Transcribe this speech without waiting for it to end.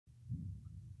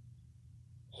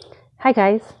Hi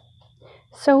guys.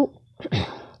 So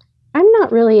I'm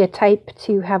not really a type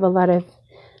to have a lot of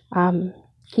um,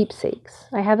 keepsakes.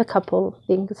 I have a couple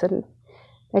things, and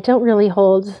I don't really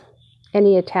hold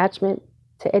any attachment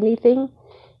to anything.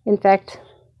 In fact,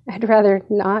 I'd rather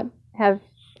not have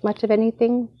much of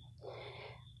anything.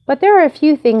 But there are a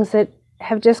few things that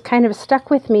have just kind of stuck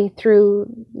with me through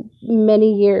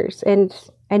many years, and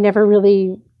I never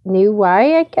really knew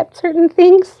why I kept certain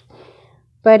things.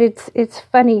 But it's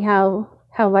funny how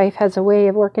life has a way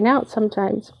of working out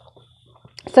sometimes.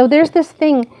 So there's this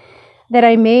thing that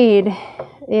I made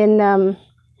in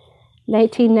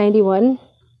 1991.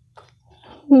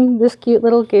 This cute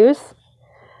little goose.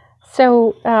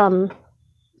 So I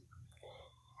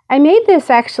made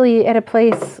this actually at a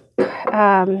place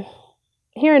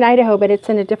here in Idaho, but it's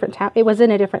in a different town. It was in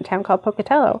a different town called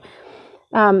Pocatello.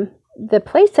 The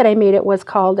place that I made it was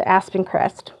called Aspen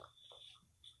Crest.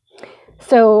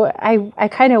 So I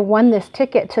kind of won this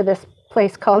ticket to this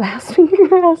place called Aspen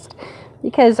Crest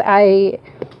because I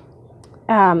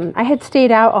had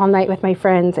stayed out all night with my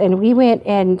friends, and we went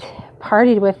and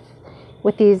partied with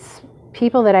these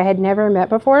people that I had never met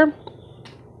before.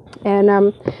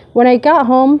 And when I got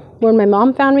home, when my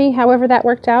mom found me, however that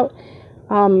worked out,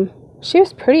 she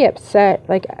was pretty upset.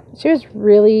 Like, she was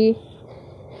really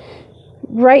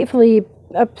rightfully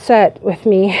upset with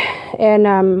me.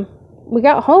 And we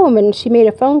got home, and she made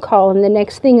a phone call, and the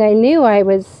next thing I knew, I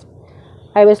was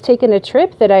taking a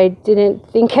trip that I didn't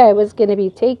think I was going to be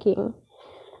taking.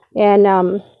 And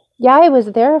yeah, I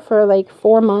was there for like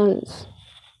 4 months.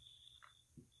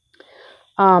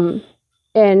 And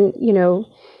you know,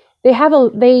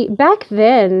 they back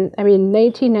then, I mean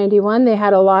 1991, they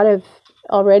had a lot of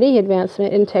already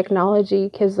advancement in technology,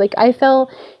 because like I fell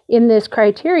in this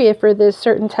criteria for this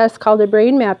certain test called a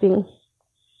brain mapping.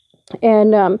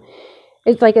 And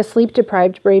it's like a sleep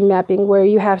deprived brain mapping where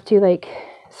you have to like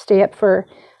stay up for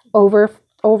over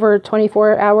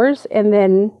 24 hours, and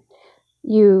then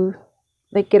you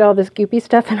like get all this goopy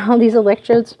stuff and all these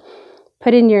electrodes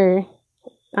put in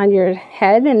on your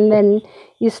head, and then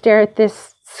you stare at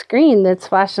this screen that's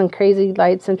flashing crazy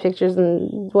lights and pictures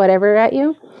and whatever at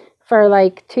you for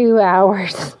like 2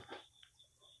 hours.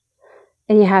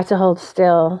 And you have to hold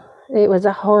still. It was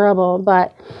a horrible,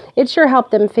 but it sure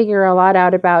helped them figure a lot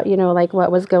out about, you know, like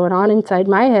what was going on inside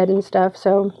my head and stuff.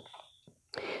 So,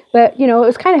 but, you know, it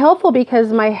was kind of helpful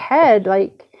because my head,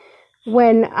 like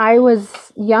when I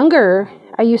was younger,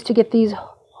 I used to get these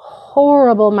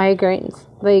horrible migraines.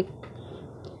 Like,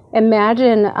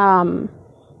 imagine,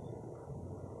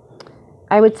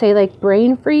 I would say like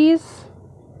brain freeze,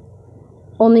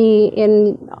 only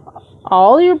in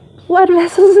all your blood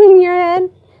vessels in your head,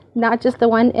 not just the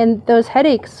one. And those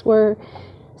headaches were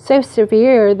so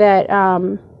severe that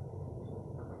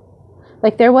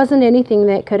like there wasn't anything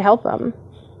that could help them.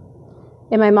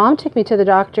 And my mom took me to the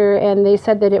doctor, and they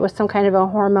said that it was some kind of a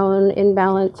hormone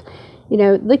imbalance. You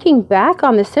know, looking back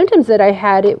on the symptoms that I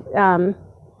had,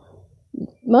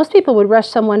 most people would rush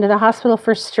someone to the hospital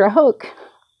for stroke.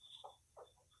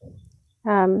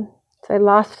 So I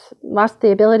lost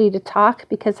the ability to talk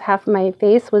because half of my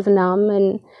face was numb,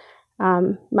 and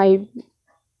I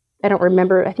don't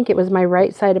remember, I think it was my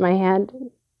right side of my hand,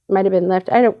 might have been left,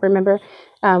 I don't remember.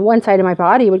 One side of my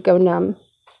body would go numb,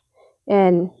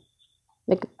 and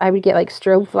like I would get like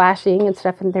strobe flashing and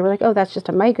stuff, and they were like, "Oh, that's just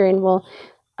a migraine." Well,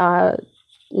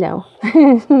 no,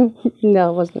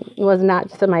 no, it was not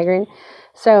just a migraine.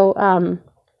 So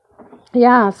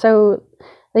yeah, so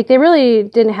like they really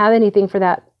didn't have anything for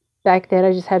that back then.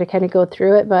 I just had to kind of go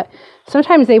through it, but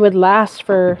sometimes they would last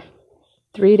for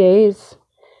 3 days.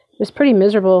 It was pretty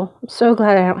miserable. I'm so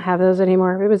glad I don't have those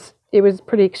anymore. It was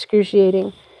pretty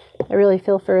excruciating. I really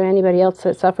feel for anybody else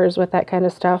that suffers with that kind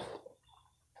of stuff.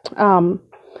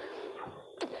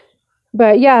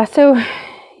 But yeah, so,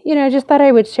 you know, I just thought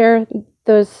I would share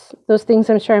those things.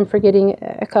 I'm sure I'm forgetting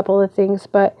a couple of things,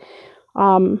 but,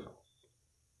 you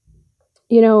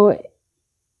know,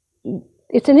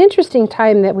 it's an interesting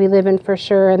time that we live in for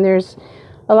sure. And there's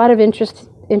a lot of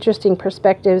interesting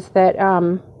perspectives that,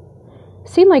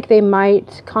 seem like they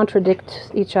might contradict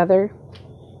each other.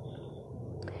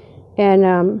 And,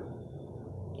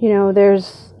 you know,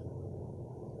 there's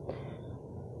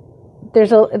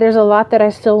a lot that I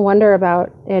still wonder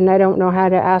about, and I don't know how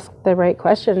to ask the right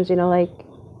questions, you know, like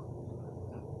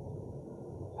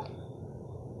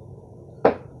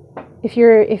if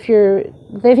you're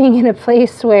living in a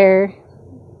place where,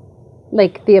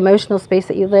 like the emotional space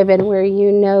that you live in, where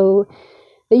you know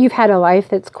that you've had a life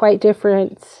that's quite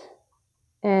different,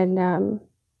 and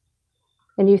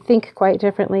you think quite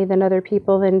differently than other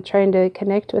people, then trying to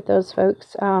connect with those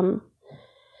folks,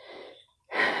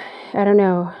 I don't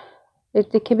know.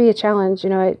 It can be a challenge, you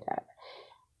know.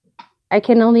 I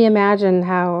can only imagine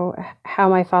how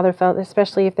my father felt,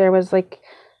 especially if there was like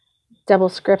double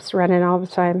scripts running all the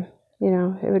time. You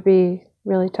know, it would be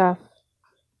really tough,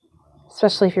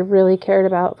 especially if you really cared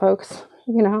about folks,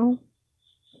 you know.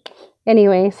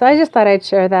 Anyway, so I just thought I'd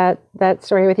share that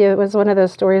story with you. It was one of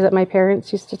those stories that my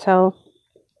parents used to tell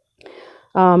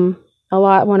a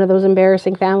lot, one of those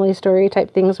embarrassing family story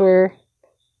type things where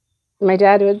my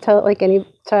dad would tell it like any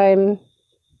time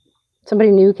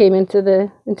somebody new came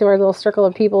into our little circle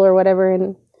of people or whatever,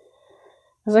 and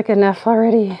I was like, enough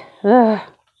already. Ugh.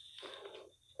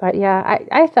 But yeah,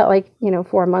 I felt like, you know,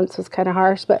 4 months was kind of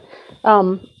harsh, but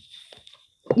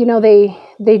you know, they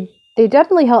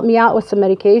definitely helped me out with some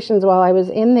medications while I was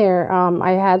in there.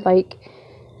 I had like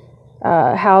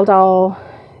Haldol,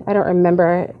 I don't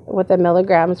remember what the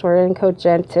milligrams were, and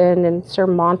Cogentin and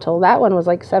Sermontal. That one was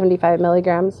like 75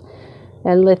 milligrams,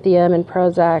 and lithium and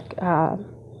Prozac.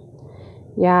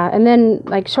 Yeah, and then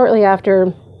like shortly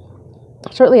after,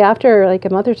 like a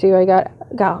month or two, I got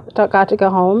to go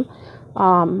home.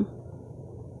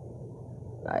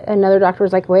 Another doctor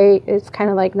was like, wait, it's kind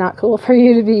of like not cool for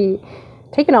you to be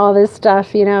taking all this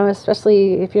stuff, you know,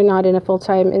 especially if you're not in a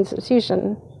full-time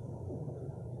institution.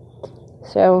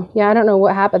 So yeah, I don't know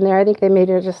what happened there. I think they made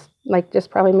her just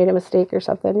probably made a mistake or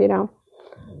something, you know.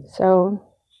 So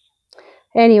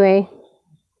anyway,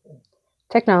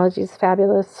 technology is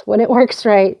fabulous when it works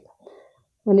right.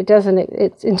 When it doesn't,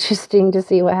 it's interesting to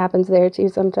see what happens there too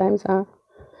sometimes, huh?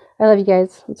 I love you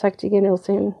guys. I'll talk to you again real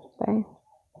soon. Bye.